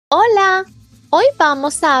Hoy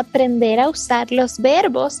vamos a aprender a usar los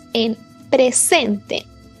verbos en presente.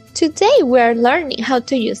 Today we are learning how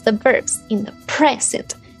to use the verbs in the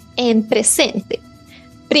present, en presente.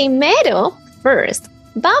 Primero, first,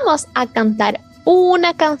 vamos a cantar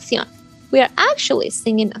una canción. We are actually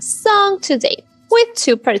singing a song today with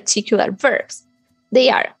two particular verbs. They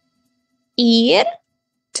are ir,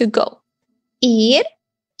 to go, ir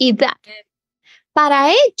y dar.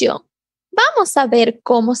 Para ello, vamos a ver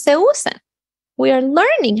cómo se usan. We are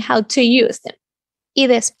learning how to use them. Y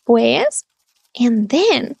después, and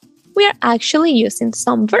then, we are actually using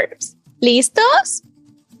some verbs. ¿Listos?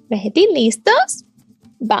 Ready? ¿Listos?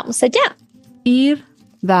 Vamos allá. Ir,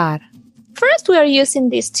 dar. First, we are using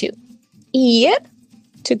these two. Ir,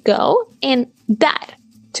 to go, and dar,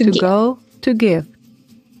 to give. To go, to give.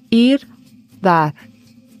 Ir, dar.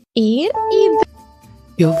 Ir y dar.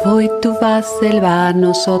 Yo voy, tú vas, él va,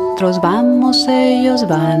 nosotros vamos, ellos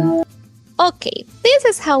van. Okay, this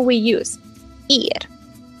is how we use ir.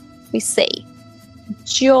 We say,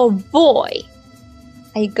 yo voy,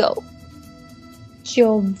 I go.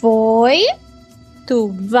 Yo voy,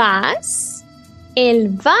 tú vas, él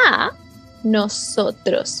va,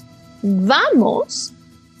 nosotros vamos,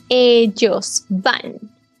 ellos van.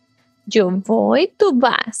 Yo voy, tú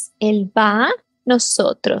vas, él va,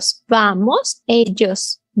 nosotros vamos,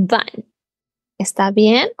 ellos van. ¿Está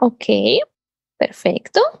bien? Ok,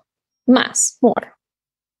 perfecto. Más, more.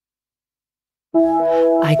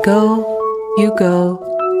 I go, you go,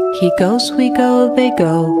 he goes, we go, they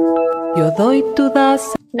go. Yo doy, tú das,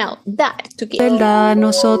 Now, dar, to give. él da,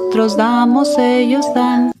 nosotros damos, ellos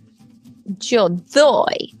dan. Yo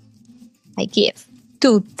doy, I give.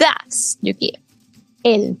 Tú das, you give.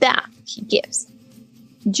 Él da, he gives.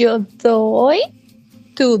 Yo doy,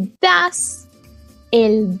 tú das,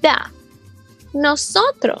 él da.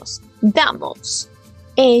 Nosotros damos,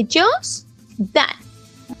 ellos dan.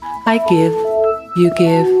 I give, you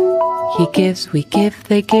give, he gives, we give,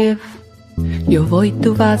 they give. Yo voy,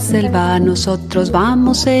 tú vas, él va, nosotros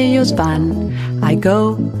vamos, ellos van. I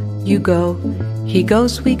go, you go, he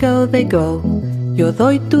goes, we go, they go. Yo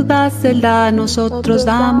doy, tú das, él da, nosotros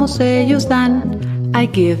damos, ellos dan. I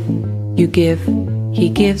give, you give, he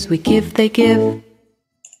gives, we give, they give.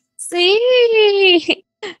 Sí,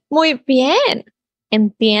 muy bien.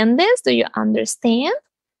 ¿Entiendes? Do you understand?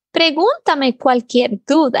 Pregúntame cualquier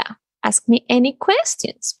duda. Ask me any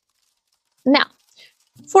questions. Now,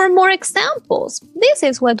 for more examples, this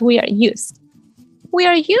is what we are using. We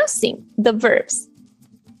are using the verbs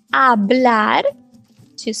hablar,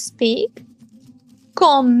 to speak,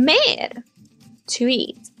 comer, to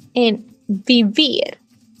eat, and vivir,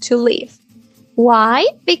 to live. Why?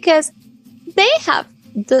 Because they have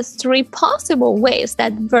the three possible ways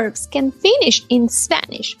that verbs can finish in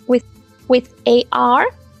Spanish with AR,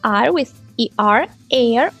 R with ER,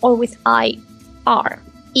 air, or with IR,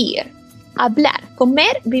 ear. Hablar,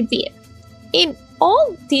 comer, vivir. In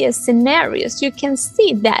all these scenarios, you can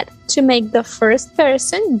see that to make the first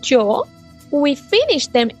person, yo, we finish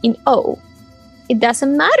them in O. It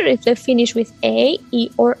doesn't matter if they finish with A, E,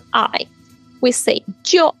 or I. We say,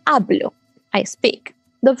 yo hablo, I speak.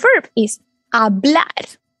 The verb is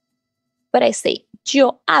hablar. But I say,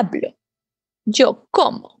 yo hablo, yo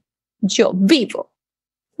como, yo vivo.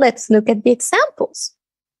 Let's look at the examples.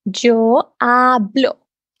 Yo hablo,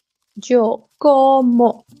 yo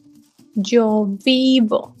como, yo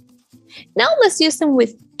vivo. Now let's use them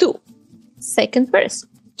with tú. Second person,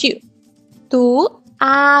 you. Tú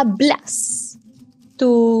hablas,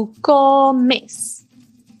 tú comes,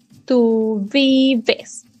 tú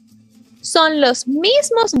vives. Son los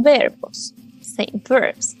mismos verbos, same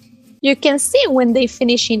verbs. You can see when they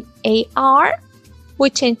finish in AR, we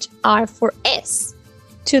change R for S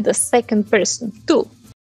to the second person, tú.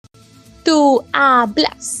 Tú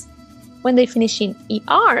hablas. When they finish in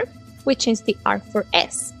ER, we change the R for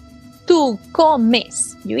S. Tú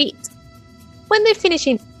comes, you eat. When they finish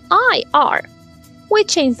in IR, we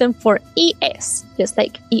change them for ES, just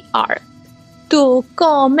like ER. Tú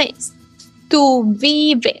comes, tú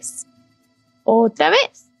vives. Otra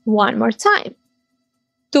vez, one more time.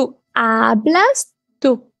 Tú hablas,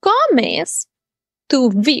 tú comes,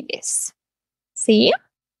 tú vives. ¿Sí?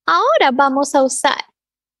 Ahora vamos a usar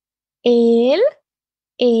él,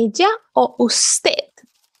 ella o usted.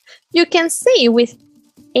 You can see with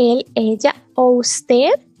él, ella o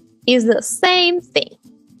usted is the same thing.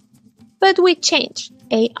 But we change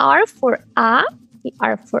AR for A,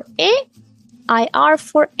 ER for E, IR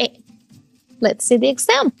for E. Let's see the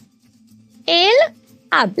example. Él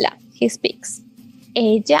habla, he speaks.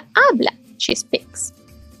 Ella habla, she speaks.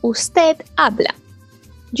 Usted habla,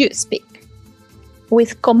 you speak.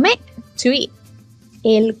 With comer, to eat.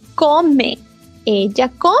 Él come. Ella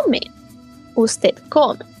come. Usted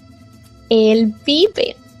come. Él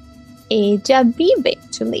vive. Ella vive,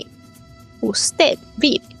 to live. Usted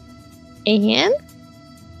vive. And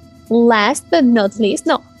last but not least,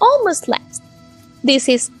 no, almost last. This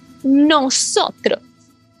is nosotros,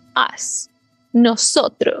 us,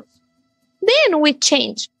 nosotros. Then we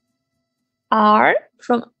change R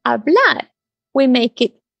from hablar. We make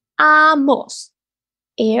it amos.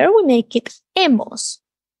 Er, we make it hemos.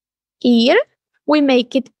 Ir, we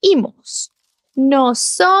make it imos.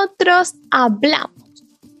 Nosotros hablamos.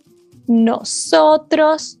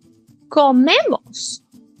 Nosotros comemos.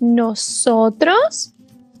 Nosotros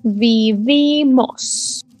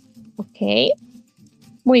vivimos. Okay?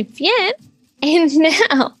 Muy bien. And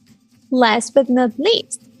now, last but not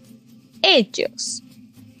least, ellos.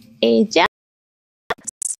 Ella.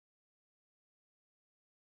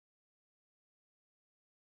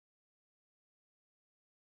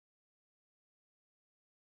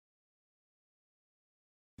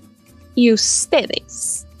 Y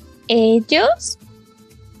ustedes. Ellos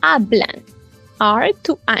hablan. R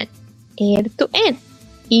to an. Er to en.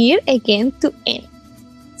 Ir again to en.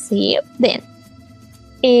 See? Then.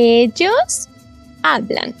 Ellos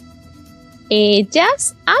hablan.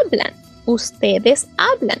 Ellas hablan. Ustedes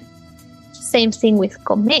hablan. Same thing with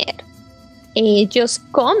comer. Ellos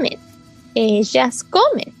comen. Ellas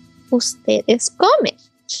comen. Ustedes comen.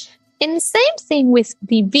 And same thing with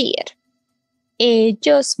vivir.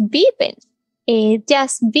 Ellos viven.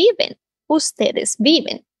 Ellas viven. Ustedes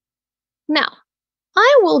viven. Now,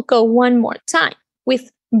 I will go one more time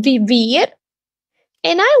with vivir.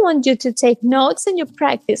 And I want you to take notes and you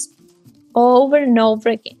practice over and over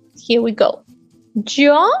again. Here we go.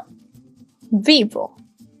 Yo vivo.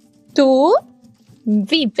 Tú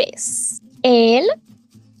vives. Él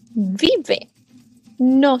vive.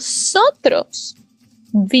 Nosotros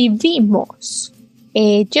vivimos.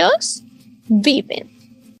 Ellos viven.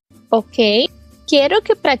 Ok. Quiero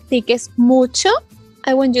que practiques mucho.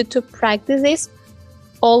 I want you to practice this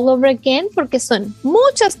all over again porque son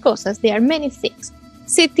muchas cosas. There are many things.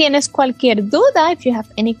 Si tienes cualquier duda, if you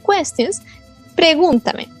have any questions,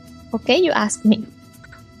 pregúntame. Okay, you ask me.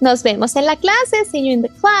 Nos vemos en la clase. See you in the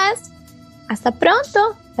class. Hasta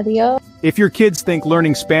pronto. Adiós. If your kids think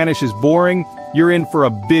learning Spanish is boring, you're in for a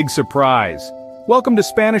big surprise. Welcome to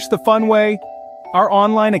Spanish the Fun Way. Our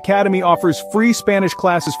online academy offers free Spanish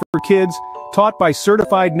classes for kids, taught by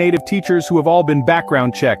certified native teachers who have all been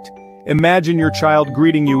background checked. Imagine your child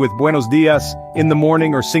greeting you with buenos dias in the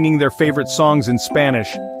morning or singing their favorite songs in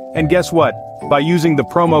Spanish. And guess what? By using the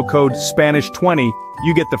promo code Spanish20,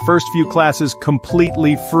 you get the first few classes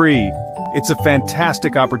completely free. It's a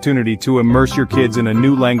fantastic opportunity to immerse your kids in a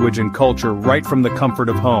new language and culture right from the comfort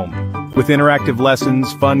of home. With interactive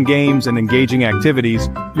lessons, fun games, and engaging activities,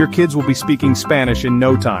 your kids will be speaking Spanish in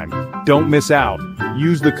no time. Don't miss out.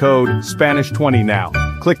 Use the code Spanish20 now.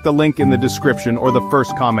 Click the link in the description or the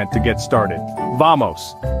first comment to get started.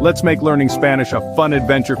 Vamos! Let's make learning Spanish a fun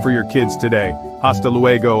adventure for your kids today. Hasta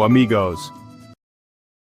luego, amigos.